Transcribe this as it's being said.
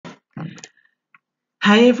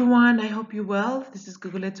Hi everyone, I hope you're well. This is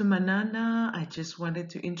Guguletu Manana. I just wanted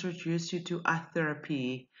to introduce you to art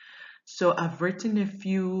therapy. So I've written a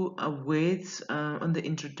few words on the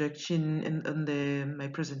introduction and on the my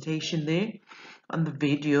presentation there on the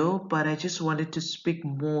video, but I just wanted to speak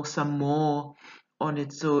some more on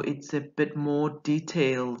it so it's a bit more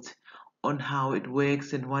detailed on how it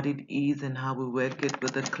works and what it is and how we work it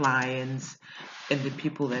with the clients and the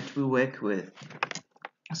people that we work with.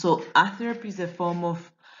 So art therapy is a form of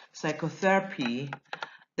psychotherapy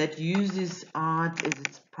that uses art as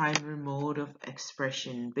its primary mode of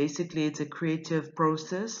expression. Basically, it's a creative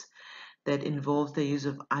process that involves the use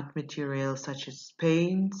of art materials such as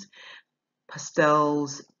paints,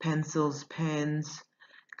 pastels, pencils, pens,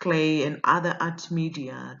 clay, and other art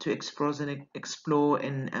media to explore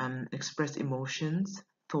and express emotions,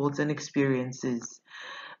 thoughts, and experiences.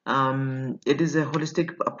 It is a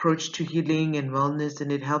holistic approach to healing and wellness,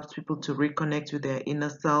 and it helps people to reconnect with their inner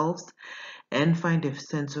selves and find a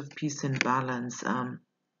sense of peace and balance.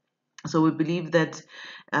 So we believe that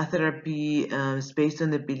therapy is based on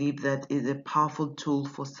the belief that it is a powerful tool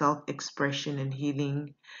for self-expression and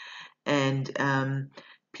healing, and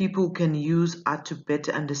people can use art to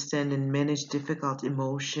better understand and manage difficult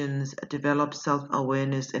emotions, develop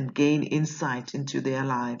self-awareness, and gain insight into their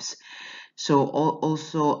lives. So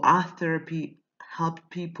also art therapy help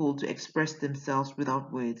people to express themselves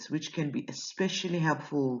without words, which can be especially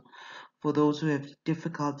helpful for those who have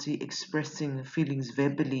difficulty expressing feelings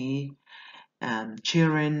verbally,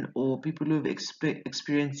 children or people who have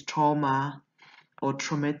experienced trauma or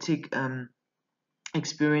traumatic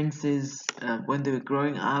experiences when they were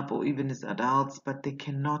growing up or even as adults, but they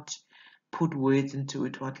cannot put words into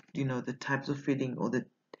it, what the types of feeling or the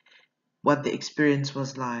what the experience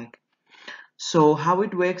was like. So how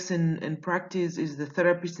it works in practice is the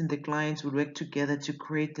therapist and the clients will work together to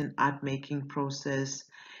create an art making process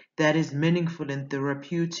that is meaningful and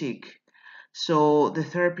therapeutic. So the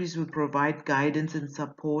therapist will provide guidance and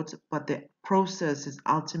support, but the process is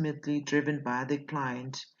ultimately driven by the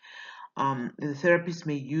client. The therapist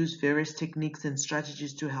may use various techniques and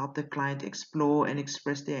strategies to help the client explore and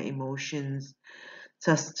express their emotions,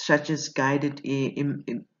 such as guided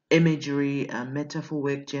imagery, metaphor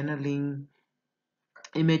work, journaling,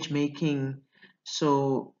 image making.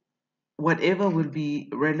 So whatever will be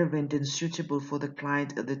relevant and suitable for the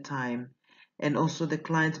client at the time. And also the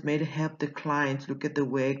client may help the client look at the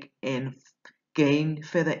work and gain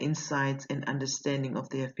further insights and understanding of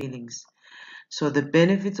their feelings. So the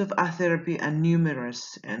benefits of art therapy are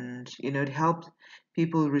numerous, and it helps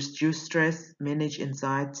people reduce stress, manage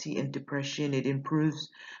anxiety and depression. It improves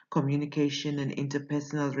communication and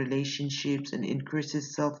interpersonal relationships and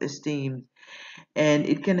increases self-esteem, and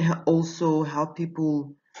it can also help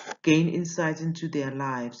people gain insight into their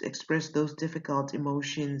lives, express those difficult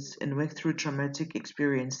emotions, and work through traumatic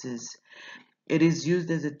experiences. It is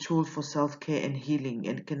used as a tool for self-care and healing,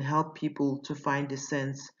 and can help people to find a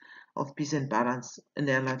sense of peace and balance in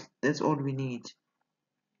their life. That's all we need.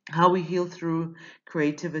 How we heal through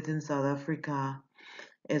creativity in South Africa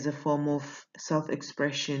as a form of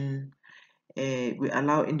self-expression. We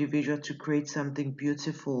allow individuals to create something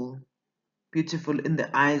beautiful in the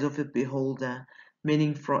eyes of a beholder,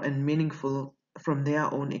 meaningful from their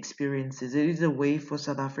own experiences. It is a way for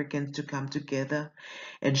South Africans to come together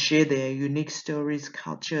and share their unique stories,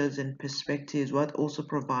 cultures, and perspectives, while also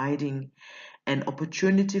providing an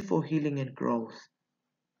opportunity for healing and growth.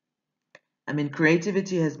 I mean,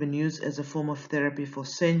 creativity has been used as a form of therapy for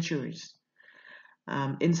centuries.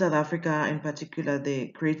 In South Africa, in particular, the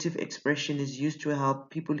creative expression is used to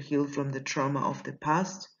help people heal from the trauma of the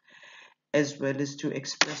past, as well as to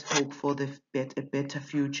express hope for a better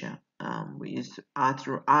future. We use art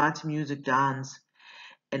through art, music, dance,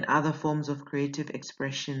 and other forms of creative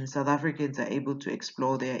expression. South Africans are able to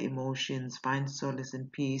explore their emotions, find solace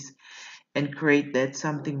and peace, and create that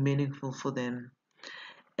something meaningful for them.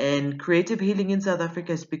 And creative healing in South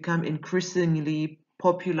Africa has become increasingly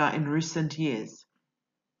popular in recent years.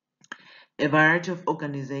 A variety of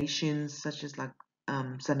organizations, such as like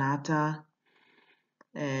Sanata,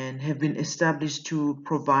 and have been established to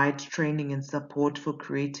provide training and support for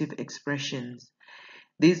creative expressions.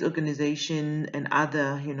 These organizations and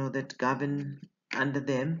other, that govern under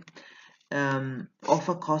them,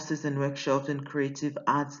 offer courses and workshops in creative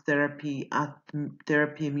arts therapy,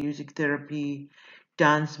 therapy, music therapy,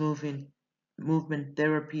 dance movement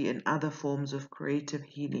therapy, and other forms of creative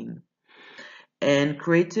healing. And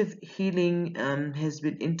creative healing has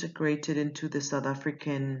been integrated into the South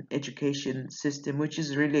African education system, which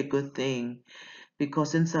is really a good thing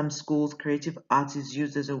because in some schools, creative arts is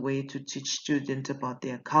used as a way to teach students about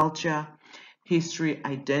their culture, history,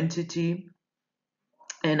 identity.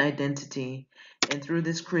 And through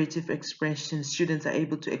this creative expression, students are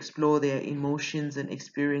able to explore their emotions and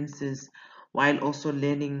experiences while also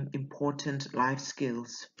learning important life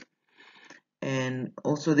skills. And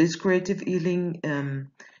also, this creative healing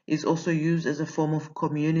is also used as a form of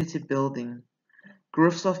community building.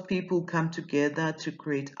 Groups of people come together to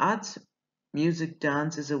create art, music,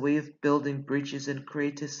 dance as a way of building bridges and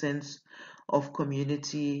create a sense of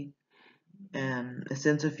community, a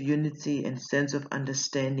sense of unity and sense of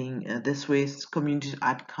understanding. This way, community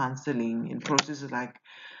art counseling and processes like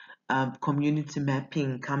community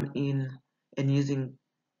mapping come in and using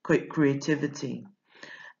creativity.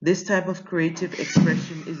 This type of creative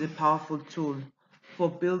expression is a powerful tool for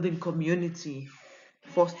building community,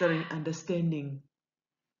 fostering understanding,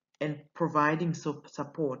 and providing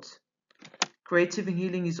support. Creative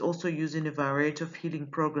healing is also used in a variety of healing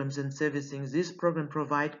programs and servicing. This program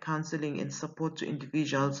provides counseling and support to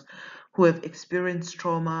individuals who have experienced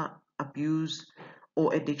trauma, abuse,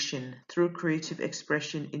 or addiction. Through creative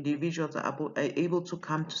expression, individuals are able to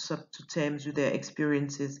come to terms with their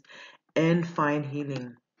experiences and find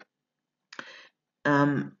healing.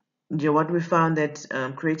 What we found that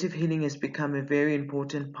creative healing has become a very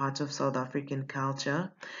important part of South African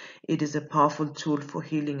culture. It is a powerful tool for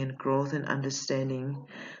healing and growth and understanding.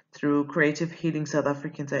 Through creative healing, South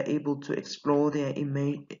Africans are able to explore their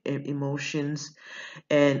emotions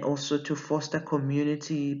and also to foster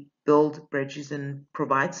community, build bridges, and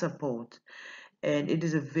provide support. And it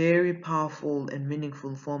is a very powerful and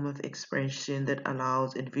meaningful form of expression that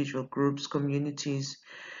allows individual groups, communities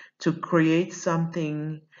to create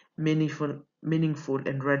something meaningful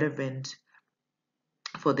and relevant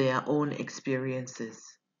for their own experiences.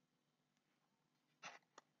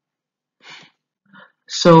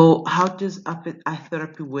 So how does art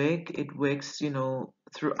therapy work? It works,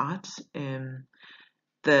 through art.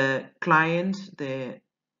 The client, the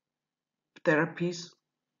therapist,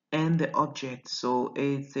 and the object. So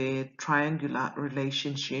it's a triangular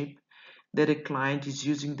relationship that a client is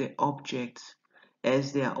using the object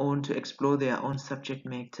as their own to explore their own subject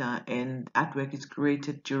matter, and artwork is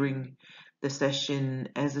created during the session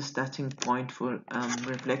as a starting point for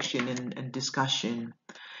reflection and discussion.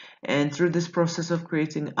 And through this process of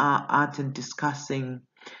creating art and discussing,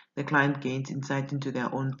 the client gains insight into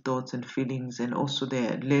their own thoughts and feelings, and also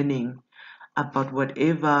their learning about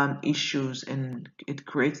whatever issues, and it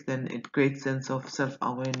creates then a great sense of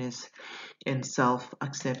self-awareness and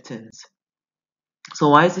self-acceptance. So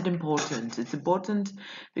why is it important? It's important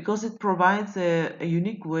because it provides a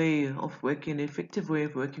unique way of working, an effective way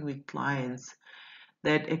of working with clients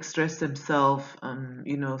that express themselves,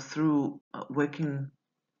 through working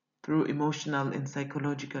through emotional and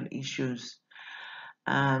psychological issues.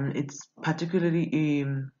 It's particularly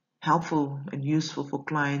helpful and useful for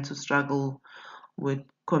clients who struggle with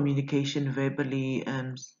communication verbally,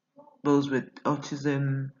 those with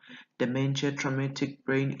autism, dementia, traumatic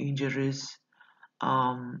brain injuries,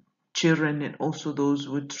 um, children, and also those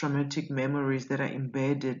with traumatic memories that are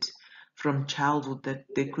embedded from childhood that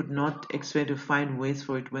they could not expect to find ways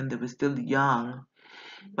for it when they were still young,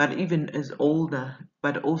 but even as older.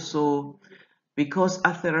 But also because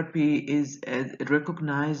art therapy it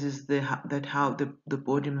recognizes that how the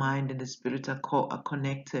body, mind, and the spirit are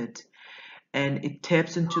connected, and it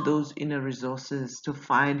taps into those inner resources to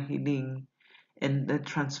find healing and the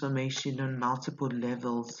transformation on multiple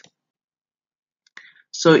levels.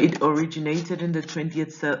 So it originated in the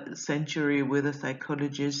 20th century with the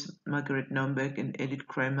psychologists Margaret Nomberg and Edith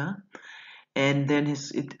Kramer, and then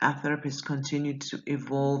art therapy has continued to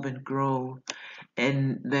evolve and grow,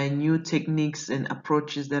 and there are new techniques and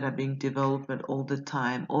approaches that are being developed all the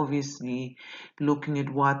time, obviously looking at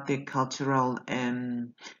what the cultural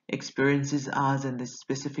experiences are and the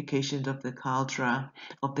specifications of the culture.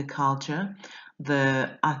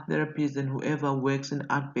 The art therapist and whoever works in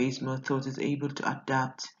art-based methods is able to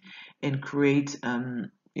adapt and create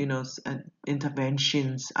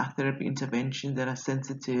interventions, art therapy interventions that are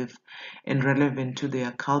sensitive and relevant to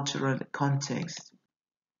their cultural context.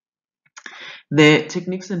 The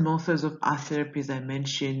techniques and methods of art therapy, as I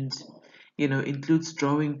mentioned, includes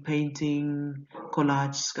drawing, painting,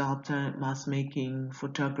 collage, sculpture, mask making,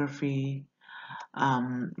 photography.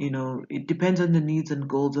 It depends on the needs and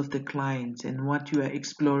goals of the client and what you are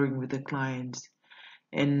exploring with the clients.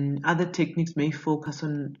 And other techniques may focus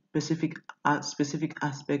on specific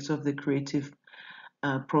aspects of the creative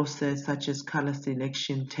process, such as color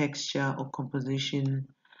selection, texture, or composition.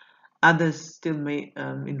 Others still may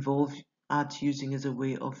involve art using as a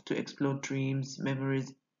way of to explore dreams,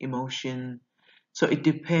 memories, emotion. So it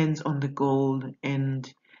depends on the goal and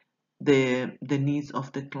the needs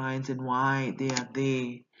of the clients and why they are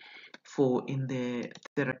there for in the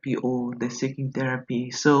therapy or the seeking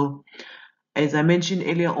therapy. So as I mentioned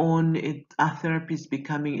earlier on, art therapy is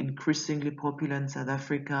becoming increasingly popular in South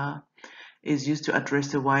Africa. It's used to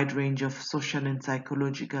address a wide range of social and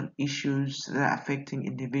psychological issues that are affecting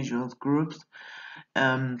individuals, groups,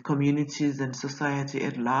 communities, and society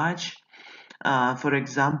at large. For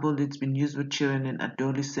example, it's been used with children and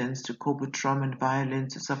adolescents to cope with trauma and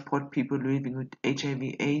violence, to support people living with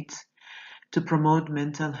HIV/AIDS, to promote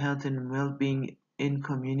mental health and well-being in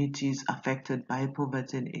communities affected by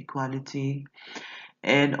poverty and inequality.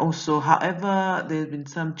 And also, however, there have been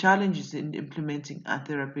some challenges in implementing art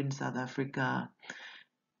therapy in South Africa,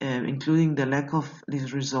 including the lack of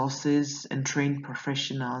these resources and trained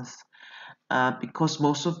professionals. Because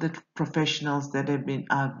most of the professionals that have been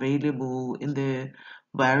available in the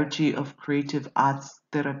variety of creative arts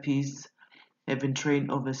therapies have been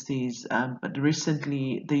trained overseas. But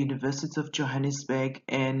recently, the University of Johannesburg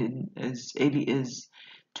and as early as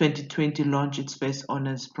 2020 launched its first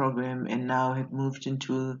honors program and now have moved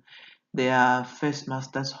into their first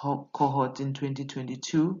master's cohort in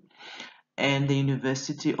 2022. And the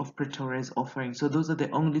University of Pretoria is offering. So those are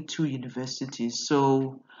the only two universities.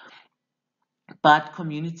 So, but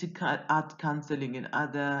community art counseling and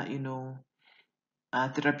other,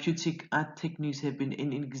 therapeutic art techniques have been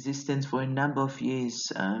in existence for a number of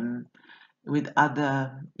years, with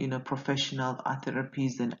other, professional art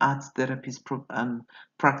therapies and arts therapists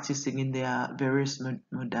practicing in their various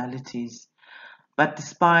modalities. But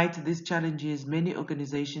despite these challenges, many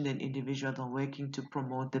organizations and individuals are working to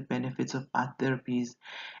promote the benefits of art therapies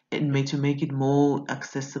and to make it more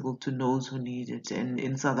accessible to those who need it. And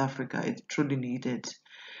in South Africa, it's truly needed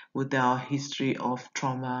with our history of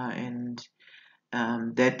trauma and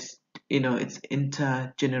that it's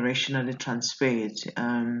intergenerationally transferred,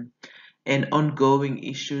 and ongoing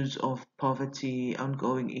issues of poverty,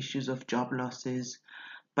 ongoing issues of job losses.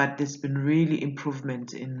 But there's been really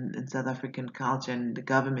improvement in South African culture and the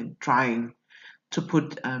government trying to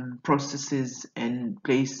put processes in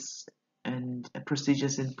place and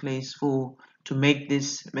procedures in place for to make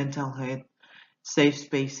this mental health safe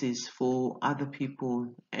spaces for other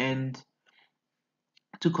people and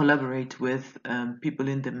to collaborate with people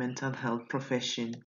in the mental health profession.